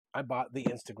I bought the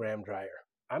Instagram dryer.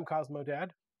 I'm Cosmo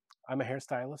Dad. I'm a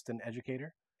hairstylist and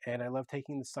educator, and I love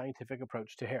taking the scientific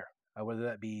approach to hair, whether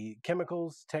that be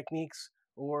chemicals, techniques,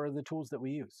 or the tools that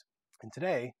we use. And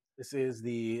today, this is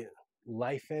the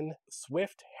Laifen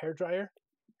Swift hair dryer.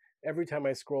 Every time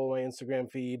I scroll my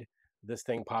Instagram feed, this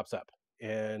thing pops up,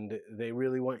 and they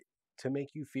really want to make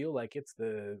you feel like it's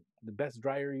the best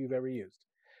dryer you've ever used.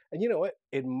 And you know what?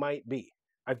 It might be.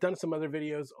 I've done some other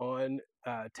videos on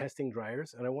testing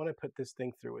dryers, and I want to put this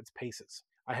thing through its paces.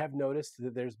 I have noticed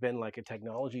that there's been like a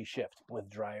technology shift with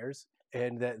dryers,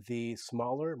 and that the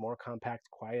smaller, more compact,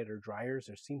 quieter dryers,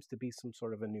 there seems to be some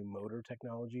sort of a new motor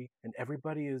technology, and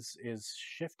everybody is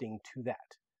shifting to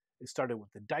that. It started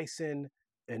with the Dyson,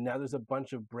 and now there's a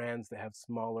bunch of brands that have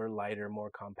smaller, lighter,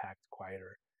 more compact,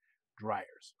 quieter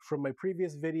dryers. From my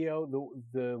previous video,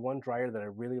 the one dryer that I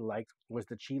really liked was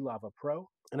the Chi Lava Pro,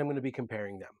 and I'm going to be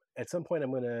comparing them. At some point,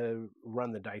 I'm going to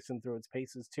run the Dyson through its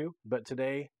paces too, but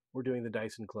today we're doing the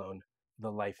Dyson clone,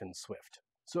 the Laifen Swift.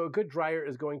 So a good dryer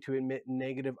is going to emit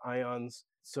negative ions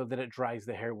so that it dries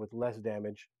the hair with less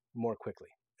damage more quickly.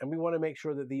 And we want to make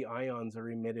sure that the ions are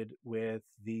emitted with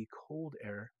the cold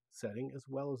air setting as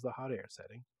well as the hot air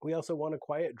setting. We also want a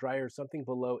quiet dryer, something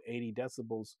below 80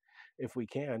 decibels if we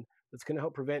can, that's going to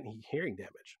help prevent hearing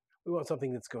damage. We want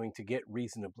something that's going to get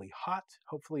reasonably hot,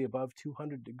 hopefully above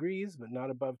 200 degrees, but not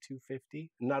above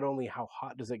 250. Not only how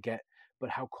hot does it get,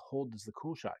 but how cold does the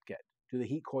cool shot get? Do the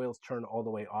heat coils turn all the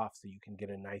way off so you can get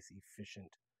a nice, efficient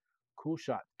cool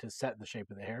shot to set the shape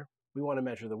of the hair? We want to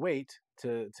measure the weight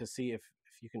to see if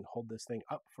you can hold this thing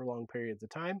up for long periods of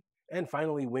time. And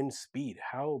finally, wind speed.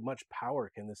 How much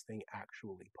power can this thing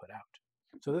actually put out?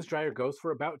 So this dryer goes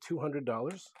for about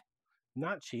 $200.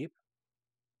 Not cheap.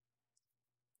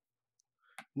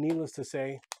 Needless to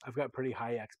say, I've got pretty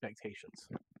high expectations.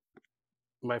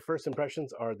 My first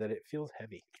impressions are that it feels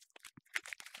heavy.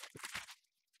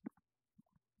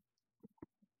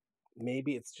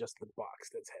 Maybe it's just the box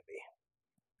that's heavy.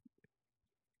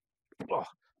 Oh,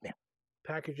 man.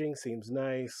 Packaging seems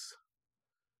nice.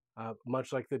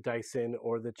 Much like the Dyson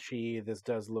or the Chi, this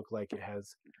does look like it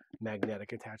has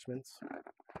magnetic attachments.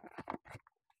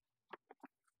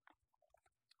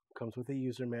 Comes with a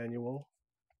user manual.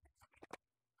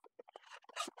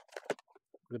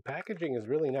 The packaging is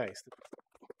really nice.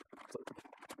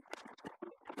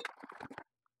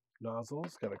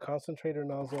 Nozzles, got a concentrator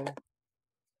nozzle.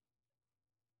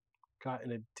 Got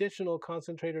an additional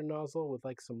concentrator nozzle with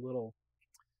like some little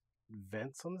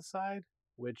vents on the side,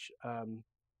 which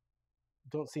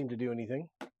don't seem to do anything,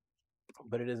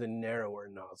 but it is a narrower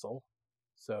nozzle.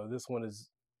 So this one is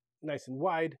nice and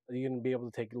wide. You're going to be able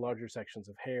to take larger sections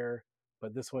of hair,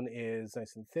 but this one is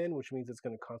nice and thin, which means it's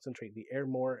going to concentrate the air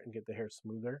more and get the hair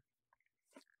smoother.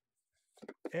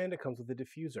 And it comes with a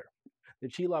diffuser. The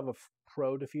Chi Lava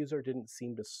Pro diffuser didn't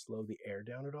seem to slow the air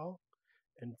down at all.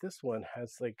 And this one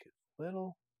has like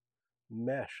little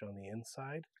mesh on the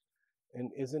inside and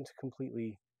isn't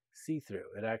completely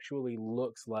see-through. It actually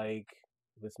looks like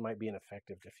this might be an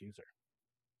effective diffuser.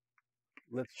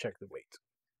 Let's check the weight.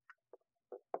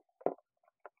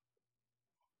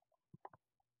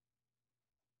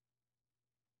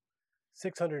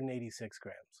 $686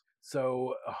 grams.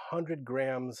 So 100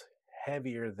 grams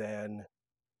heavier than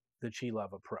the Chi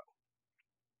Lava Pro.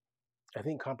 I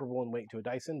think comparable in weight to a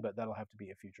Dyson, but that'll have to be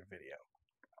a future video.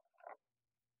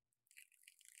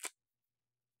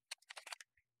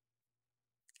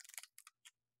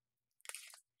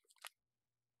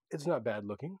 It's not bad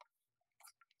looking.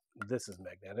 This is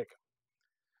magnetic.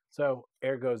 So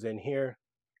air goes in here,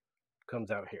 comes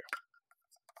out here.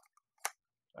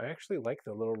 I actually like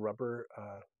the little rubber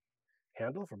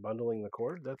handle for bundling the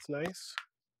cord. That's nice.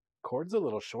 Cord's a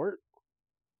little short.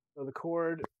 So the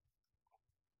cord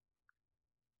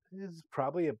is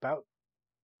probably about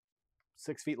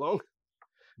 6 feet long.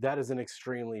 That is an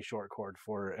extremely short cord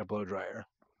for a blow dryer.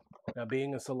 Now,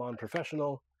 being a salon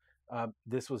professional,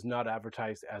 this was not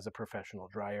advertised as a professional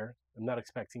dryer. I'm not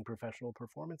expecting professional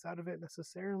performance out of it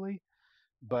necessarily,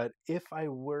 but if I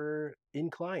were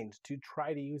inclined to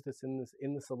try to use this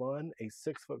in the salon, a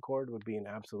 6-foot cord would be an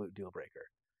absolute deal breaker.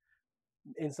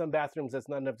 In some bathrooms, that's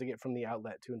not enough to get from the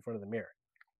outlet to in front of the mirror.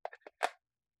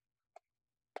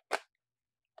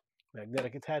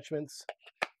 Magnetic attachments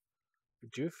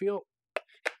do feel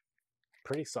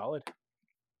pretty solid.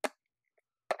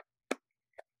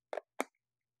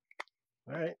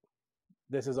 All right,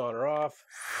 this is on or off.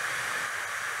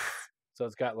 So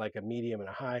it's got like a medium and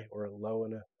a high, or a low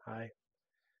and a high.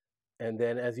 And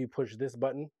then as you push this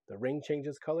button, the ring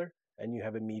changes color, and you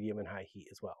have a medium and high heat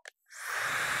as well.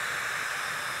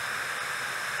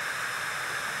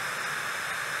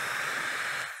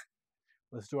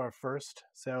 Let's do our first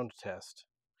sound test.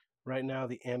 Right now,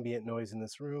 the ambient noise in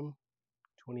this room,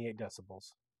 28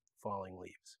 decibels, falling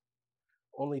leaves.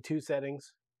 Only 2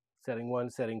 settings, setting 1,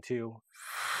 setting 2.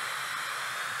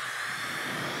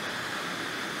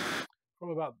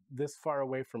 From about this far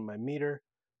away from my meter,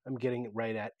 I'm getting it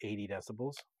right at 80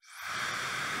 decibels.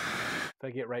 If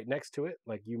I get right next to it,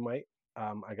 like you might,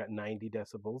 I got 90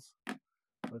 decibels.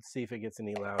 Let's see if it gets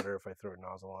any louder if I throw a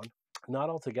nozzle on. Not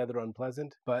altogether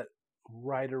unpleasant, but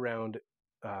right around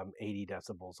 80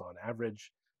 decibels on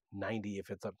average, 90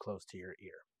 if it's up close to your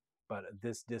ear. But at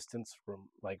this distance from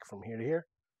here to here,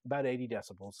 about 80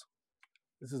 decibels.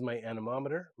 This is my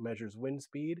anemometer, measures wind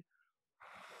speed.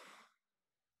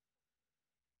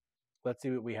 Let's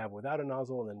see what we have without a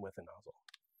nozzle and then with a nozzle.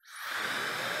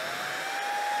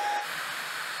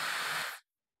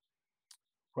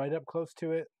 Right up close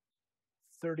to it,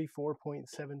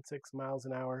 34.76 miles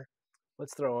an hour.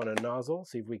 Let's throw on a nozzle,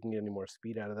 see if we can get any more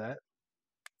speed out of that.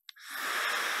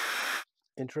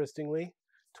 Interestingly,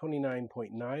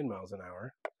 29.9 miles an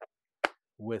hour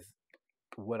with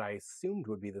what I assumed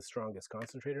would be the strongest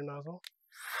concentrator nozzle.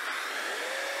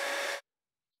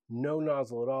 No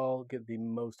nozzle at all, get the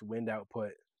most wind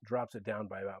output, drops it down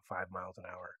by about 5 miles an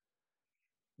hour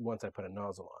once I put a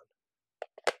nozzle on.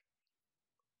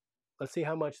 Let's see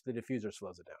how much the diffuser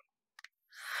slows it down.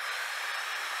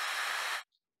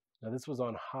 Now this was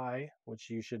on high,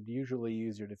 which you should usually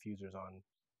use your diffusers on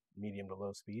medium to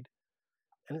low speed,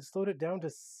 and it slowed it down to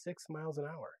 6 miles an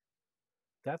hour.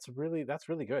 That's really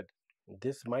good.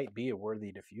 This might be a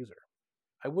worthy diffuser.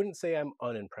 I wouldn't say I'm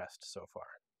unimpressed so far.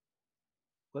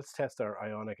 Let's test our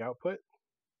ionic output,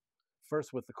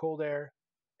 first with the cold air,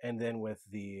 and then with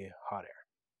the hot air.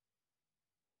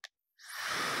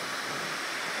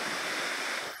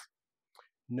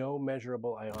 No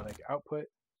measurable ionic output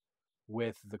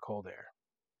with the cold air.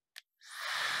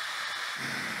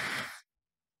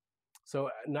 So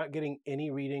not getting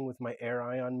any reading with my air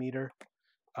ion meter,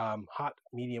 hot,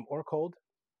 medium, or cold.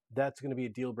 That's going to be a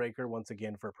deal breaker once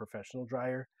again for a professional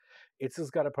dryer. It's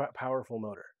just got a powerful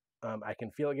motor. I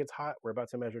can feel it gets hot. We're about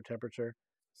to measure temperature.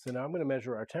 So now I'm going to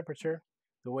measure our temperature.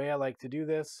 The way I like to do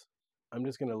this, I'm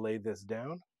just going to lay this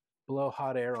down, blow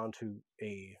hot air onto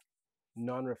a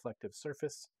non-reflective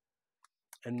surface,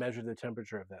 and measure the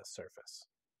temperature of that surface.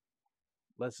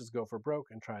 Let's just go for broke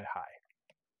and try high.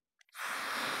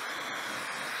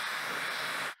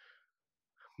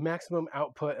 Maximum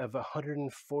output of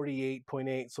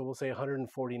 148.8, so we'll say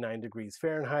 149 degrees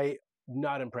Fahrenheit.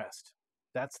 Not impressed.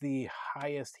 That's the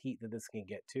highest heat that this can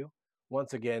get to.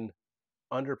 Once again,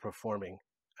 underperforming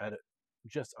at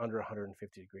just under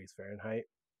 150 degrees Fahrenheit.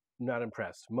 Not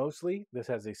impressed. Mostly, this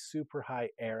has a super high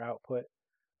air output,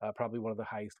 probably one of the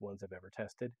highest ones I've ever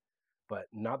tested, but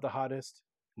not the hottest,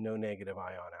 no negative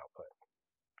ion output.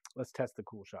 Let's test the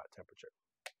cool shot temperature.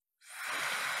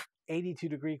 82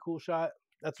 degree cool shot.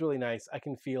 That's really nice. I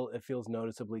can feel it feels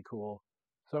noticeably cool.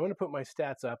 So I'm going to put my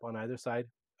stats up on either side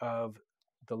of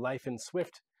the Laifen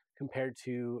Swift compared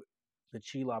to the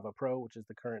Chi Lava Pro, which is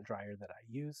the current dryer that I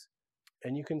use.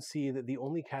 And you can see that the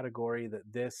only category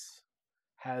that this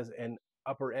has an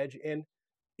upper edge in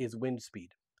is wind speed.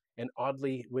 And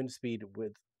oddly, wind speed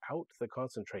without the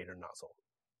concentrator nozzle.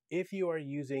 If you are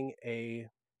using a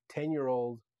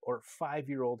 10-year-old or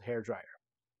 5-year-old hairdryer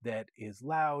that is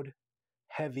loud,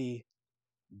 heavy,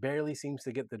 barely seems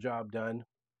to get the job done,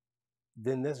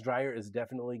 then this dryer is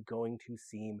definitely going to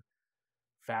seem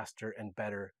faster and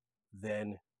better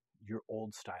than your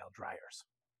old style dryers.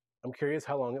 I'm curious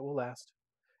how long it will last,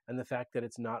 and the fact that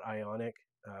it's not ionic,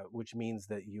 which means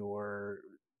that you're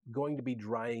going to be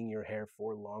drying your hair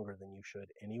for longer than you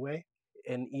should anyway.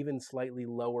 An even slightly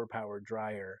lower powered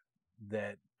dryer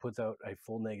that puts out a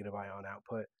full negative ion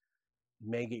output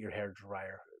may get your hair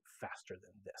drier faster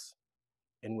than this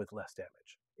and with less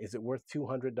damage. Is it worth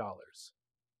 $200?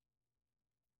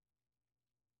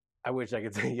 I wish I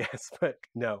could say yes, but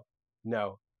no.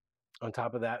 On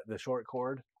top of that, the short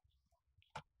cord,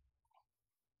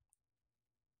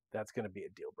 that's going to be a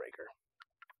deal breaker.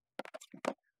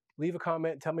 Leave a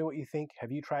comment. Tell me what you think.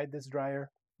 Have you tried this dryer?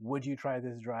 Would you try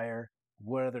this dryer?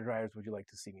 What other dryers would you like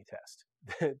to see me test?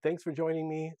 Thanks for joining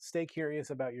me. Stay curious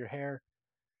about your hair,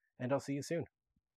 and I'll see you soon.